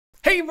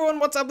everyone,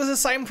 what's up? This is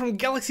Simon from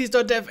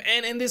Galaxies.dev,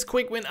 and in this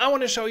quick win I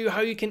want to show you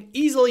how you can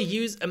easily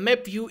use a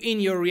map view in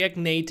your React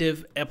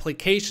Native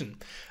application.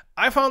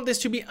 I found this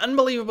to be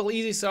unbelievably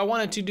easy, so I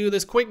wanted to do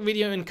this quick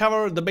video and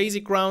cover the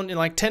basic ground in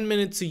like 10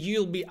 minutes so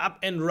you'll be up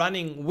and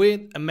running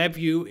with a map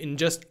view in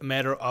just a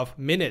matter of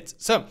minutes.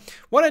 So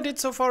what I did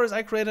so far is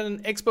I created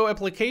an Expo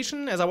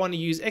application as I want to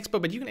use Expo,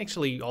 but you can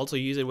actually also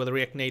use it with a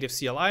React Native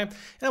CLI, and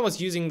I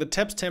was using the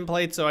tabs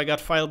template, so I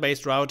got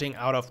file-based routing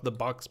out of the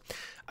box.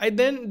 I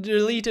then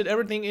deleted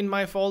everything in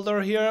my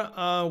folder here,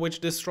 which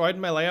destroyed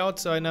my layout,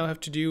 so I now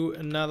have to do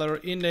another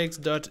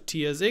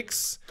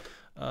index.tsx.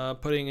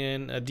 Putting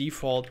in a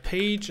default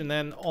page and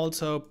then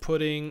also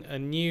putting a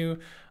new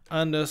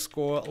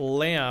underscore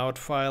layout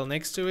file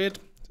next to it,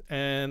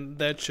 and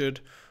that should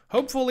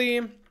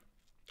hopefully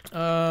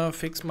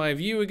fix my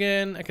view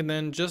again. I can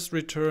then just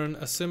return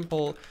a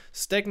simple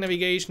stack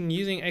navigation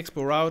using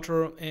Expo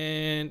router,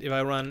 and if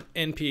I run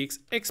npx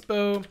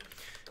expo,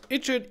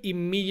 it should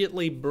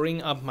immediately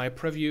bring up my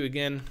preview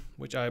again,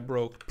 which I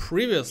broke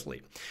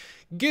previously.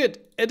 Good.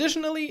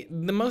 Additionally,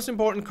 the most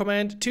important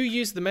command to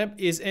use the map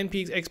is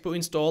npx expo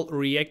install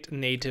React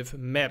Native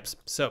maps.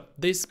 So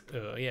this,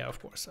 yeah,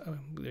 of course, I'll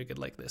make it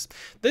like this.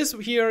 This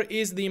here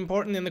is the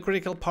important and the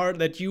critical part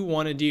that you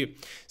want to do.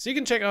 So you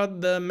can check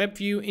out the map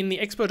view in the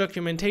Expo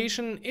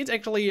documentation. It's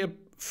actually a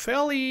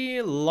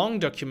fairly long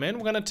document.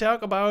 We're going to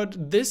talk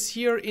about this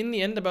here in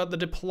the end, about the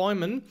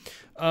deployment.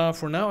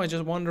 For now, I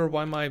just wonder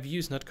why my view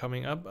is not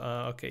coming up.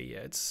 Okay,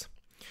 yeah,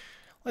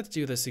 let's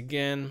do this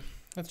again.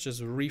 Let's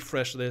just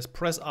refresh this,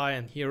 press I,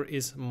 and here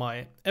is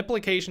my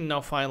application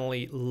now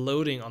finally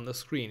loading on the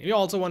screen. If you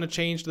also want to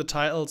change the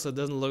title so it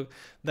doesn't look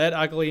that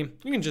ugly,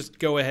 you can just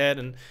go ahead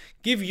and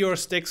give your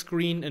stack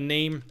screen a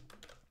name.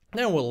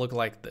 Now it will look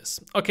like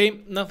this. Okay,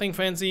 nothing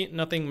fancy,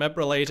 nothing map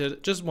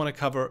related, just want to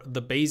cover the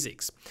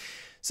basics.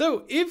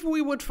 So if we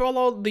would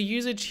follow the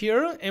usage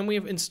here and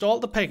we've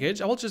installed the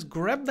package, I will just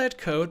grab that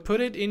code,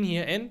 put it in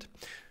here, and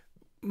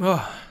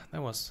oh,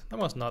 that was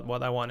not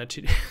what I wanted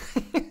to do.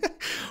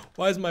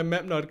 Why is my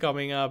map not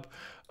coming up?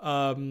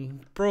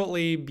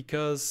 Probably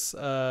because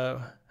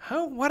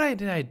what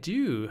did I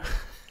do?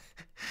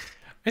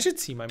 I should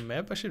see my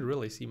map. I should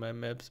really see my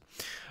maps.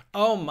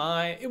 Oh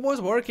my, it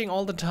was working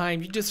all the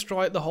time. You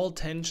destroyed the whole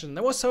tension.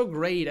 That was so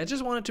great. I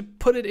just wanted to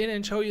put it in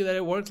and show you that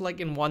it works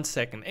like in 1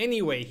 second.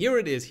 Anyway, here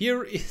it is.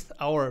 Here is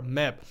our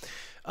map.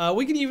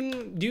 We can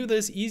even do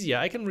this easier.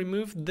 I can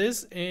remove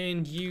this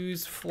and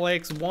use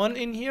flex1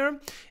 in here.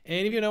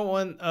 And if you don't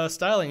want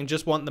styling and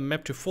just want the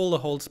map to fill the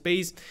whole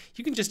space,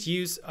 you can just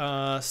use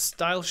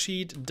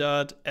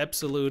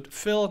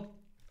stylesheet.absolute_fill.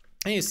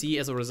 And you see,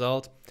 as a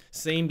result,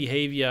 same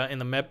behavior, and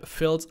the map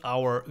fills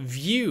our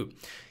view.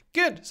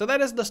 Good, so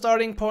that is the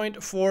starting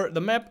point for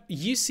the map.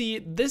 You see,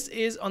 this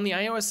is on the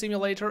iOS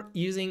simulator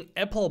using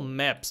Apple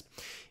Maps.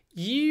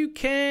 You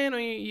can,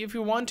 if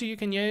you want to, you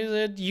can use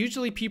it.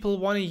 Usually people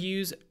want to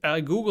use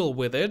Google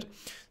with it.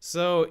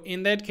 So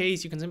in that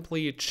case, you can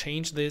simply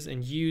change this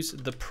and use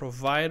the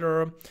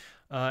provider.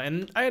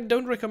 And I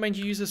don't recommend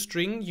you use a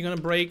string. You're going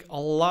to break a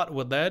lot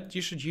with that.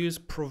 You should use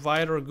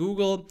provider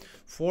Google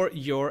for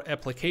your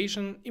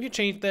application. If you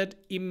change that,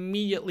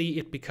 immediately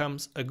it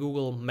becomes a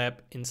Google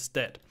map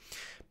instead.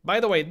 By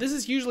the way, this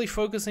is usually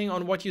focusing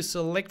on what you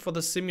select for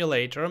the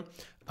simulator.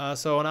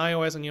 So on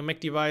iOS, on your Mac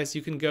device,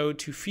 you can go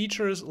to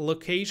features,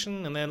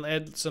 location, and then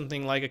add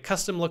something like a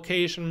custom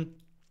location.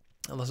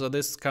 So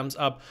this comes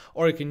up,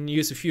 or you can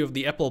use a few of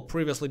the Apple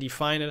previously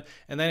defined,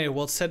 and then it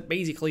will set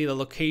basically the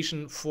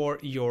location for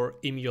your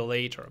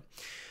emulator.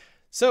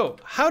 So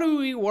how do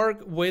we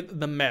work with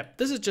the map?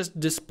 This is just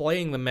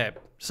displaying the map.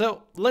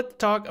 So let's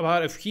talk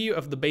about a few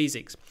of the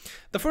basics.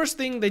 The first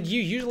thing that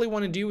you usually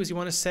want to do is you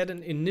want to set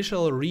an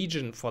initial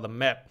region for the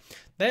map.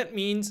 That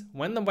means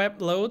when the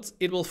map loads,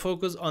 it will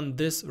focus on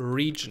this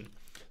region.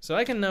 So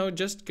I can now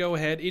just go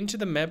ahead into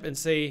the map and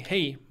say,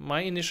 hey, my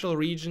initial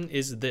region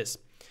is this.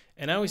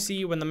 And now we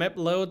see when the map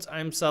loads,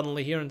 I'm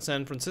suddenly here in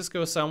San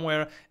Francisco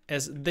somewhere,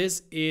 as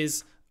this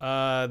is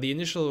the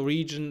initial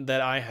region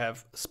that I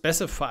have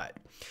specified.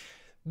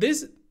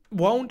 This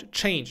won't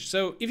change.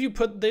 So if you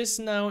put this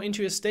now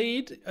into a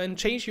state and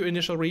change your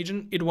initial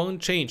region, it won't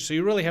change. So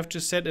you really have to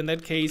set, in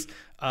that case,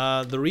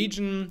 the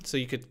region. So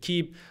you could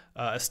keep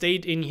a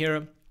state in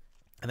here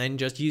and then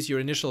just use your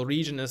initial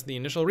region as the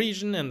initial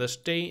region, and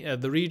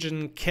the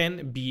region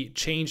can be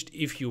changed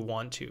if you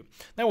want to.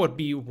 That would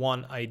be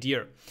one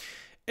idea.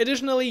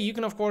 Additionally, you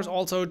can of course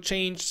also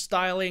change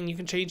styling. You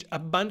can change a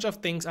bunch of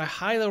things. I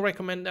highly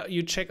recommend that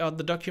you check out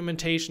the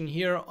documentation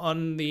here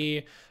on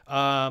the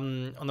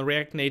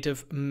React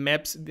Native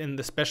maps, and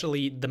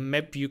especially the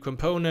map view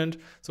component.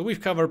 So we've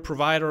covered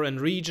provider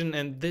and region,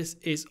 and this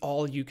is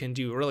all you can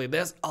do. Really,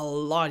 there's a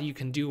lot you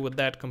can do with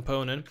that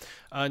component.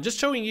 Just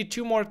showing you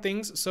two more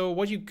things. So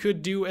what you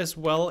could do as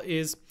well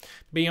is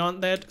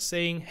beyond that,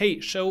 saying, hey,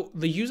 show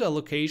the user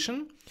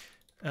location.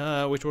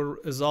 Which will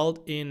result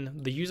in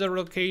the user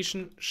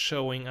location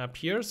showing up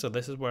here. So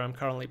this is where I'm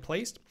currently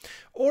placed.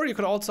 Or you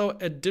could also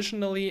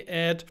additionally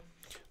add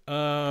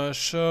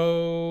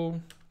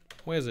show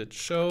where is it?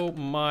 Show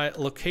my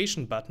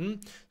location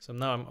button. So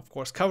now I'm of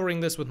course covering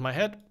this with my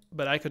head,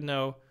 but I could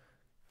now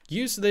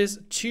use this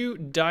to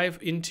dive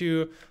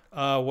into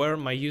where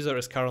my user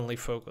is currently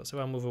focused. If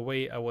I move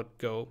away, I would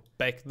go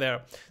back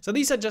there. So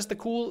these are just the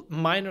cool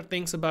minor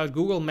things about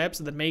Google Maps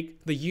that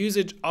make the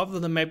usage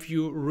of the map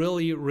view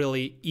really,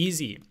 really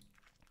easy.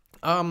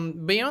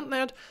 Beyond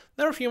that,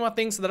 there are a few more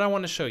things that I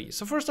want to show you.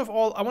 So first of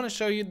all, I want to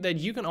show you that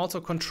you can also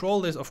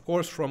control this, of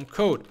course, from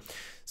code.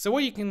 So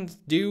what you can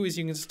do is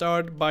you can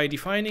start by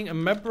defining a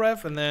map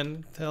ref and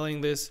then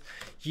telling this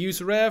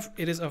use ref.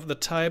 It is of the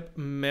type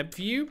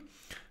MapView.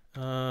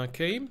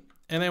 Okay,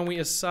 and then we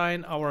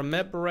assign our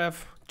map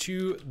ref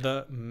to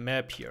the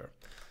map here.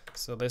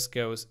 So this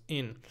goes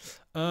in.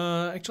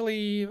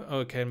 Actually,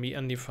 oh, it can be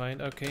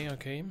undefined.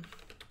 Okay.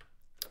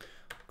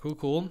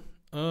 Cool.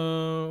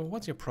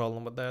 What's your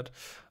problem with that?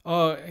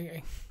 Oh,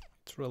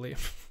 it's really,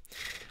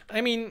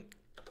 I mean,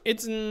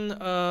 it's an,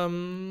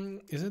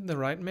 is it the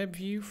right map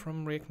view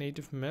from React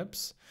Native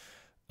Maps?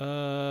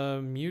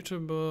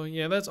 Mutable,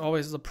 yeah, that's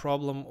always the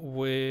problem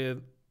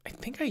with, I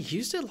think I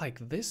used it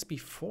like this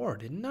before,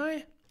 didn't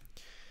I?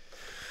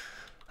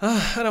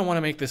 I don't want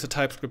to make this a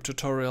TypeScript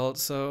tutorial,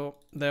 so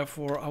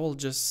therefore I will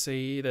just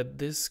say that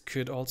this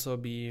could also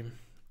be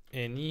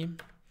any.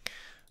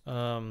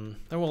 Then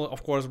we'll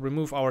of course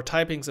remove our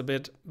typings a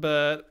bit,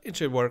 but it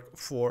should work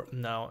for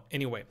now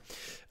anyway.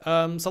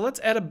 So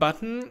let's add a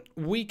button.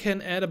 We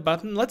can add a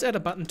button. Let's add a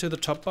button to the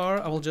top bar.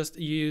 I will just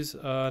use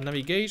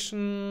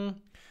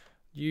navigation.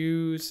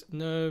 Use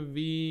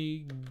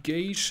navigation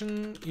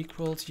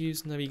equals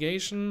use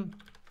navigation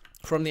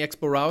from the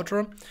Expo router,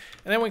 and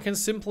then we can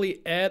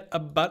simply add a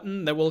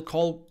button that will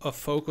call a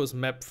focus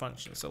map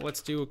function. So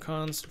let's do a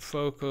const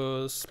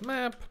focus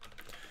map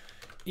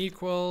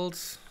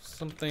equals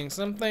something,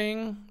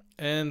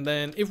 and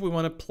then if we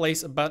want to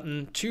place a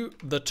button to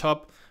the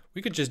top,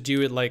 we could just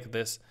do it like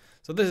this.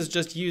 So this is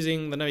just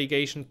using the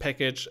navigation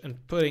package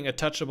and putting a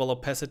touchable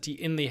opacity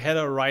in the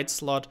header right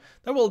slot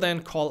that will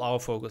then call our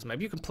focus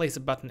map. You can place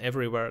a button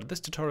everywhere. This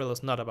tutorial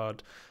is not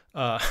about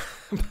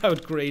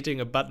about creating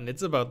a button.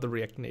 It's about the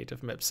React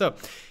Native map. So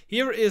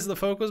here is the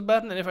focus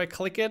button, and if I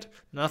click it,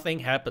 nothing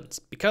happens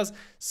because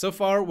so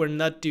far we're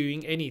not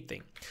doing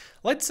anything.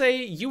 Let's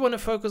say you want to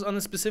focus on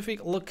a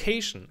specific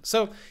location.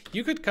 So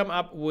you could come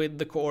up with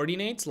the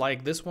coordinates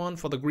like this one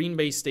for the Green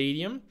Bay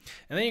Stadium,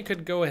 and then you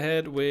could go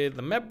ahead with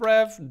the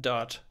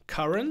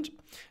mapref.current,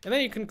 and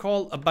then you can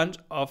call a bunch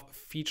of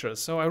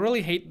features. So I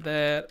really hate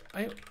that.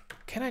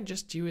 Can I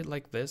just do it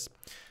like this?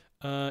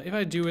 If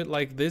I do it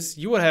like this,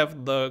 you would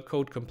have the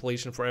code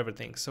completion for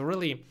everything. So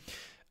really,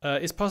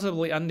 it's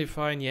possibly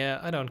undefined. Yeah,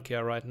 I don't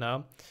care right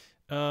now.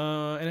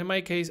 And in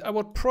my case, I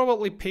would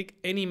probably pick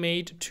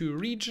animate to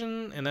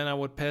region, and then I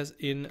would pass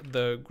in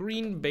the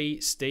Green Bay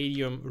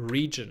Stadium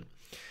region.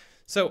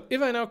 So if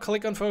I now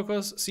click on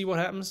focus, see what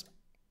happens?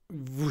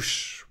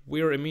 Whoosh,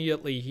 we're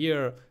immediately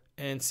here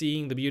and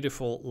seeing the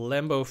beautiful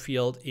Lambeau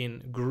Field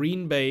in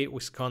Green Bay,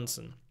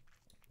 Wisconsin.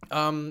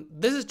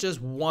 This is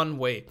just one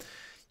way.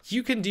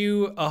 You can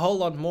do a whole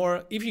lot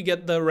more. If you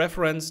get the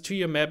reference to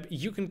your map,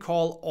 you can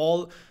call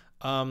all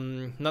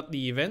not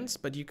the events,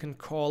 but you can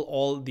call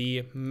all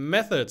the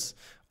methods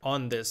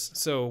on this.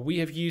 So we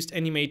have used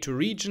animate to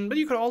region, but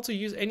you could also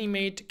use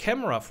animate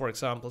camera, for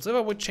example. So if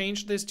I would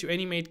change this to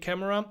animate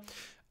camera,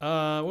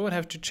 we would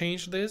have to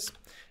change this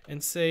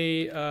and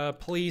say,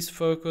 please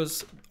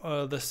focus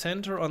the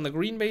center on the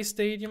Green Bay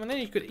Stadium. And then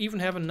you could even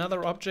have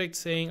another object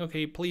saying,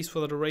 okay, please for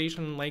the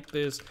duration like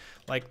this,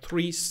 like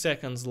 3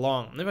 seconds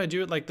long. And if I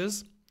do it like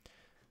this,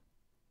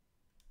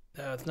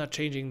 it's not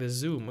changing the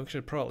zoom. We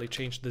should probably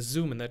change the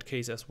zoom in that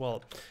case as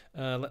well.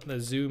 Let the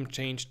zoom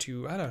change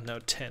to, I don't know,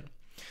 10.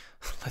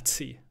 Let's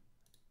see.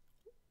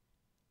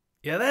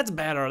 Yeah, that's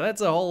better. That's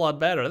a whole lot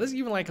better. This is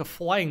even like a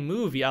flying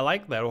movie. I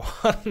like that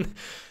one.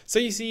 So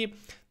you see,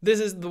 this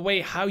is the way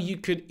how you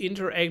could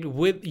interact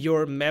with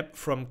your map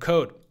from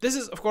code. This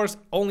is, of course,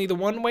 only the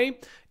one way.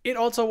 It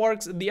also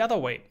works the other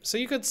way. So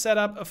you could set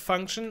up a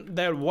function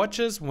that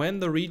watches when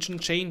the region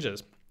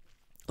changes.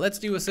 Let's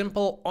do a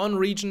simple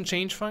on-region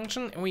change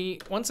function, and we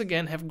once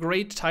again have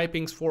great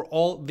typings for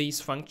all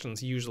these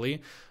functions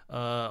usually,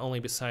 only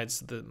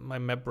besides my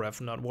map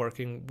ref not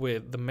working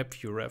with the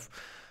MapView ref.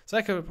 So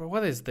I could,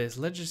 what is this?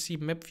 Legacy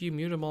MapView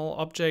mutable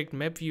object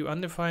MapView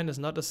undefined is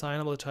not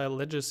assignable title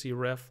legacy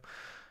ref.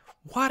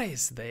 What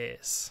is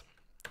this?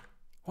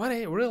 What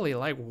really,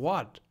 like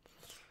what?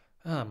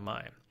 Oh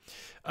my.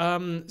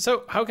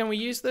 So how can we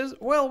use this?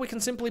 Well, we can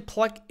simply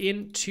plug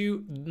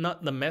into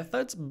not the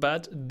methods,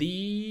 but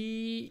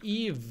the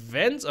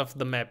events of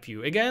the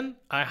MapView. Again,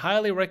 I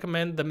highly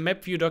recommend the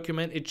MapView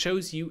document. It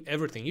shows you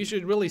everything. You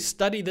should really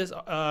study this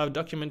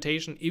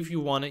documentation if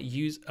you want to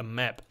use a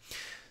map.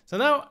 So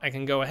now I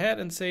can go ahead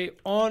and say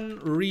on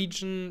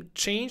region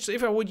change. So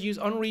if I would use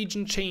on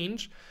region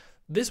change,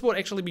 this would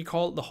actually be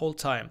called the whole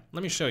time.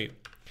 Let me show you.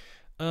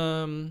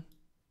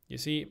 You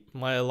see,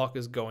 my lock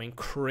is going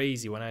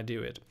crazy when I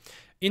do it.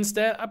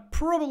 Instead, I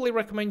probably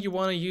recommend you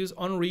want to use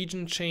on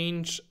region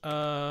change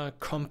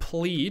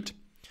complete.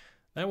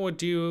 That would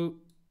do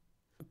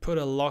put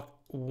a lock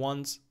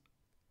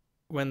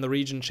when the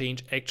region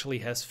change actually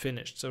has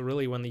finished. So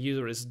really when the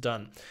user is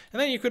done.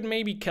 And then you could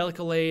maybe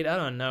calculate, I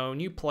don't know,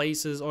 new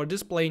places or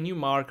display new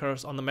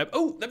markers on the map.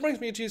 Oh, that brings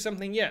me to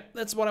something. Yeah,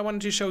 that's what I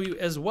wanted to show you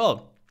as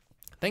well.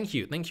 Thank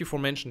you for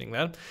mentioning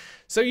that.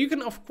 So you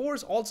can of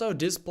course also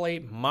display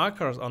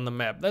markers on the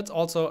map. That's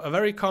also a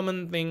very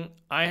common thing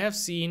I have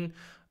seen.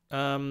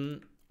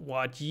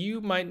 What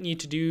you might need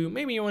to do,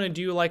 maybe you want to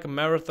do like a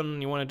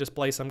marathon, you want to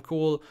display some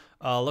cool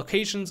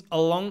locations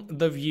along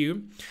the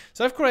view.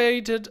 So I've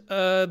created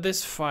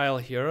this file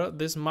here,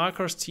 this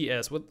markers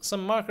TS, with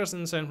some markers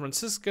in San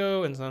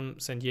Francisco and some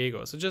San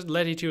Diego. So just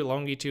latitude,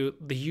 longitude,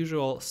 the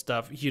usual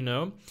stuff, you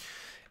know.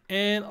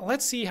 And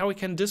let's see how we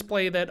can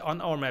display that on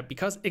our map,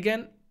 because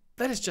again,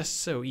 that is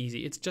just so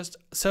easy. It's just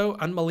so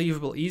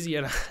unbelievable easy,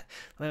 and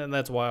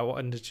that's why I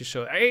wanted to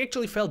show it. I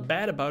actually felt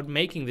bad about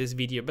making this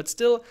video, but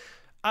still,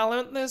 I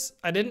learned this,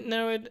 I didn't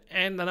know it,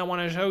 and then I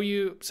want to show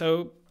you.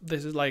 So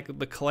this is like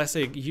the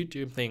classic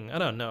YouTube thing. I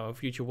don't know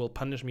if YouTube will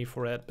punish me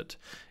for it, but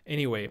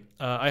anyway,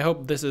 I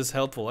hope this is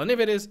helpful. And if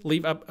it is,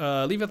 leave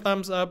a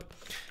thumbs up,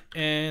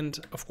 and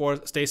of course,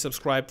 stay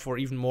subscribed for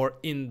even more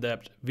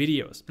in-depth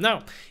videos.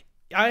 Now,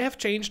 I have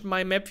changed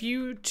my map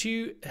view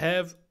to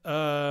have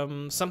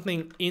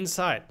something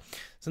inside.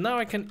 So now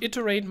I can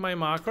iterate my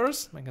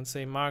markers. I can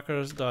say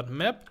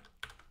markers.map.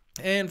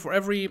 And for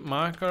every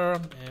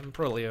marker, and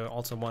probably I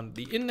also want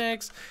the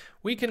index,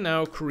 we can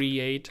now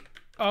create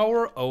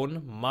our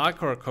own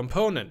marker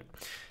component.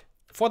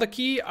 For the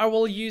key, I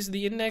will use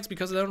the index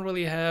because I don't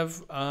really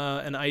have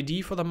an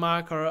ID for the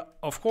marker.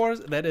 Of course,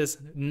 that is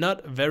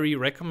not very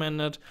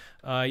recommended.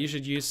 You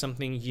should use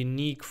something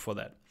unique for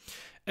that.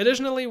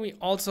 Additionally, we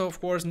also, of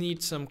course,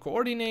 need some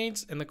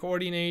coordinates, and the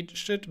coordinate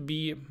should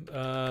be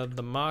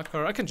the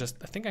marker. I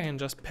think I can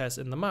just pass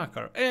in the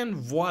marker, and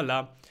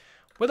voila,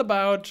 with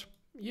about,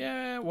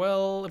 yeah,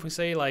 well, if we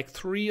say like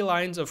 3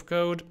 lines of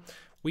code,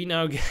 we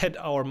now get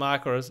our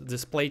markers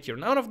displayed here.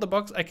 And out of the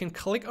box, I can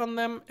click on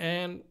them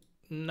and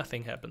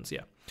nothing happens.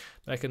 Yeah,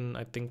 I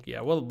think,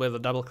 yeah, well, with a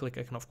double click,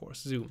 I can of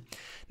course zoom.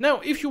 Now,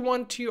 if you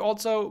want to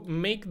also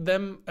make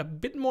them a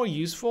bit more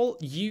useful,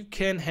 you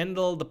can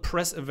handle the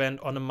press event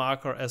on a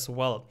marker as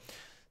well.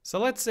 So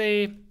let's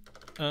say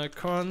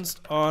const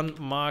on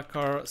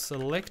marker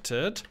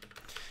selected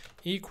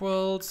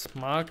equals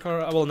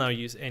marker. I will now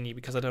use any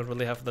because I don't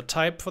really have the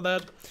type for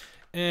that,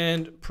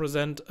 and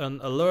present an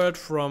alert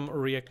from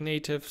React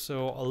Native.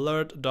 So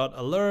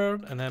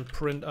alert.alert, and then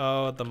print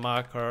out the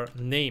marker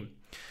name.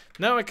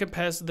 Now I can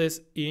pass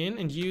this in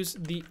and use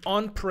the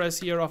on press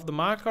here of the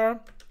marker.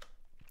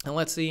 And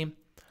let's see,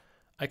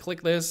 I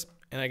click this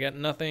and I get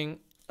nothing.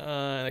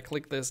 And I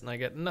click this and I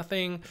get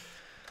nothing.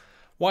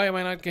 Why am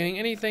I not getting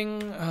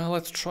anything?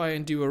 Let's try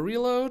and do a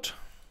reload.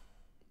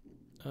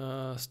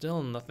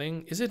 Still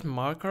nothing. Is it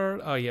marker?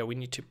 Oh yeah, we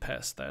need to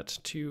pass that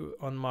to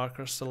on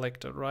marker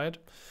selected, right?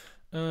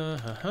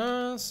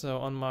 So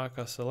on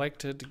marker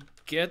selected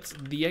gets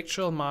the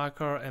actual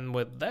marker, and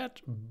with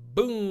that,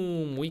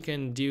 boom, we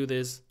can do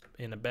this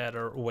in a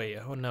better way.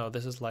 Oh no,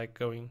 this is like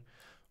going,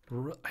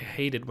 I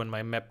hate it when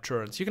my map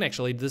turns. You can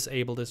actually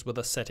disable this with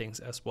the settings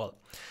as well.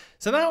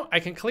 So now I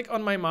can click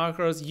on my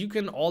markers. You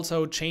can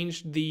also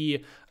change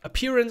the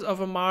appearance of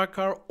a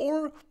marker,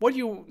 or what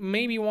you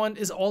maybe want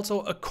is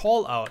also a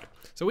call out.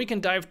 So we can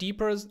dive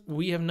deeper.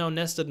 We have now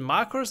nested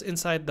markers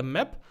inside the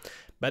map,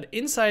 but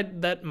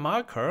inside that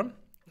marker,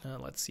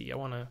 let's see, I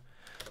want to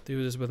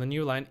do this with a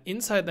new line.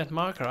 Inside that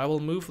marker, I will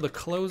move the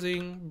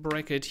closing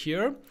bracket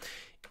here.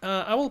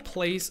 I will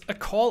place a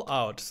call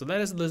out. So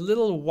that is the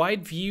little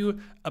white view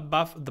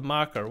above the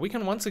marker. We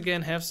can once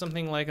again have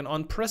something like an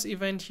on press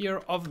event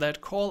here of that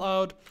call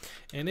out.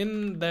 And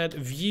in that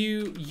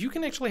view, you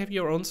can actually have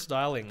your own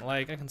styling.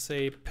 Like I can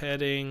say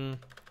padding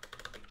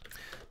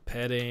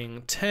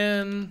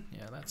 10.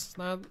 Yeah, that's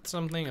not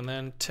something. And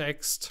then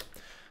text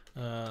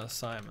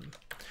Simon.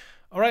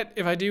 All right,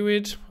 if I do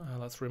it,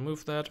 let's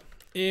remove that.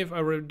 If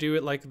I do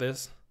it like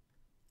this,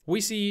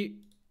 we see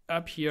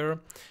up here,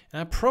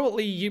 and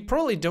you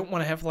probably don't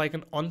want to have like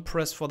an on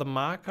press for the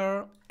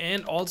marker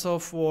and also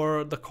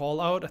for the call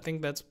out. I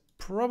think that's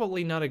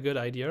probably not a good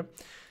idea.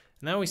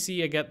 Now we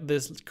see I get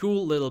this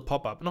cool little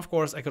pop-up, and of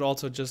course I could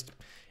also just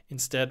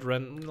instead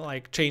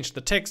change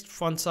the text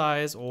font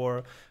size,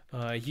 or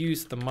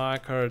use the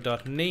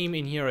marker.name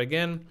in here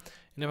again.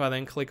 And if I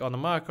then click on the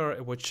marker,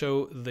 it would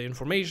show the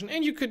information,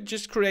 and you could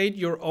just create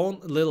your own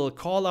little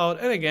callout.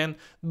 And again,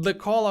 the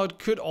callout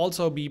could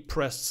also be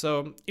pressed.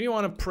 So if you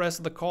want to press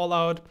the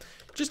callout,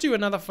 just do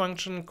another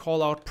function,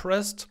 callout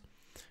pressed,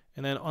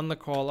 and then on the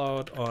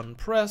callout on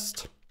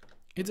pressed.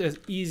 It's as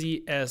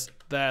easy as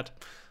that.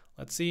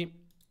 Let's see.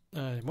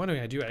 What do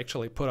I do? I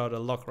actually put out a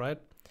lock, right?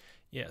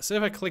 Yeah. So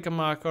if I click a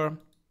marker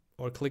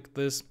or click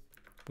this,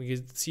 we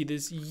can see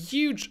this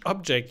huge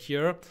object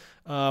here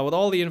with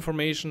all the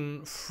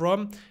information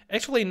from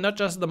actually not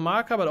just the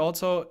marker, but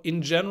also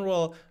in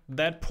general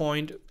that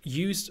point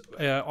used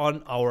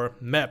on our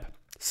map.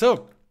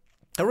 So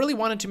I really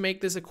wanted to make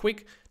this a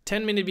quick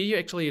 10-minute video.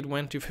 Actually, it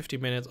went to 50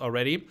 minutes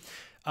already.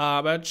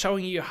 about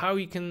showing you how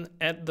you can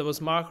add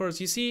those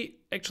markers. You see,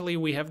 actually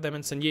we have them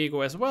in San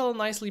Diego as well,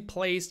 nicely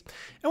placed.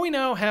 And we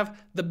now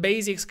have the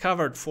basics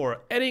covered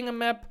for adding a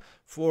map,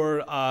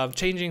 for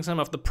changing some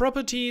of the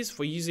properties,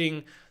 for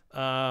using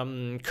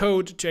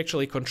code to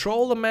actually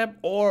control the map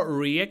or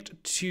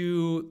react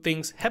to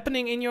things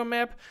happening in your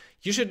map.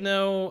 You should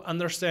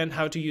understand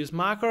how to use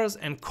markers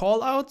and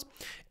callouts.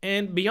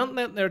 And beyond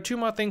that, there are two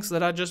more things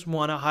that I just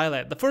want to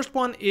highlight. The first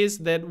one is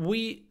that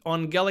we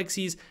on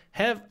Galaxies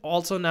have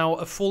also now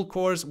a full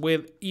course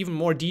with even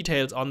more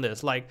details on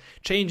this, like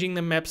changing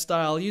the map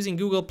style, using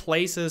Google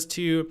Places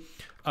to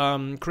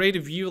create a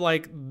view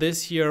like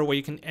this here where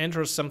you can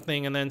enter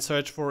something and then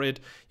search for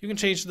it. You can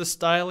change the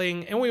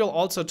styling, and we will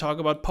also talk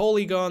about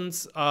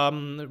polygons,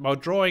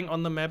 about drawing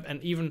on the map, and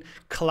even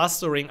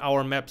clustering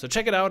our map. So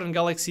check it out on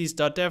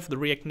galaxies.dev. The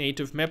React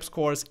Native Maps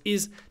course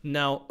is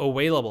now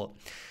available.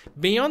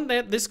 Beyond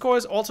that, this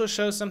course also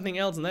shows something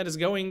else, and that is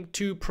going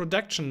to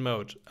production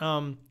mode.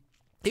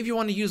 If you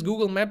want to use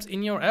Google Maps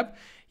in your app,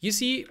 you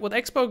see with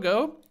Expo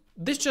Go,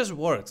 this just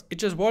works. It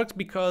just works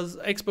because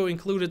Expo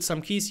included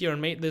some keys here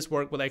and made this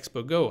work with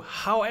Expo Go.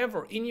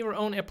 However, in your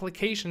own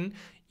application,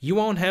 you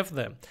won't have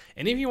them.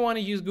 And if you want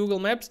to use Google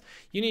Maps,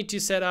 you need to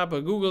set up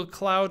a Google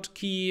Cloud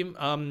key.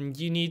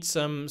 You need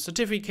some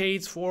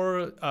certificates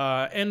for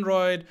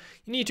Android.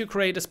 You need to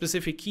create a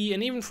specific key.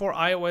 And even for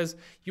iOS,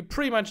 you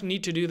pretty much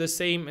need to do the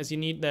same, as you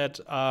need that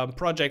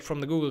project from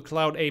the Google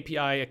Cloud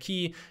API, a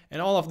key.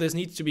 And all of this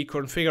needs to be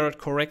configured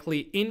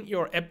correctly in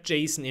your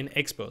app.json in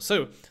Expo.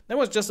 So that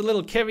was just a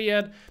little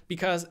caveat,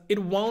 because it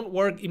won't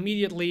work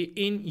immediately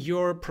in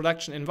your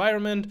production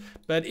environment.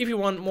 But if you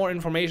want more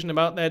information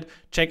about that,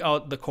 check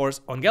out the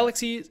course on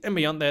Galaxies. And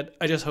beyond that,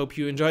 I just hope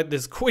you enjoyed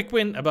this quick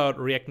win about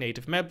React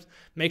Native Maps.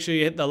 Make sure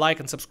you hit the like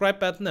and subscribe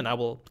button, and I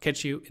will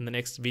catch you in the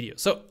next video.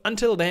 So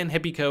until then,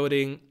 happy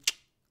coding,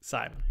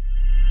 Simon.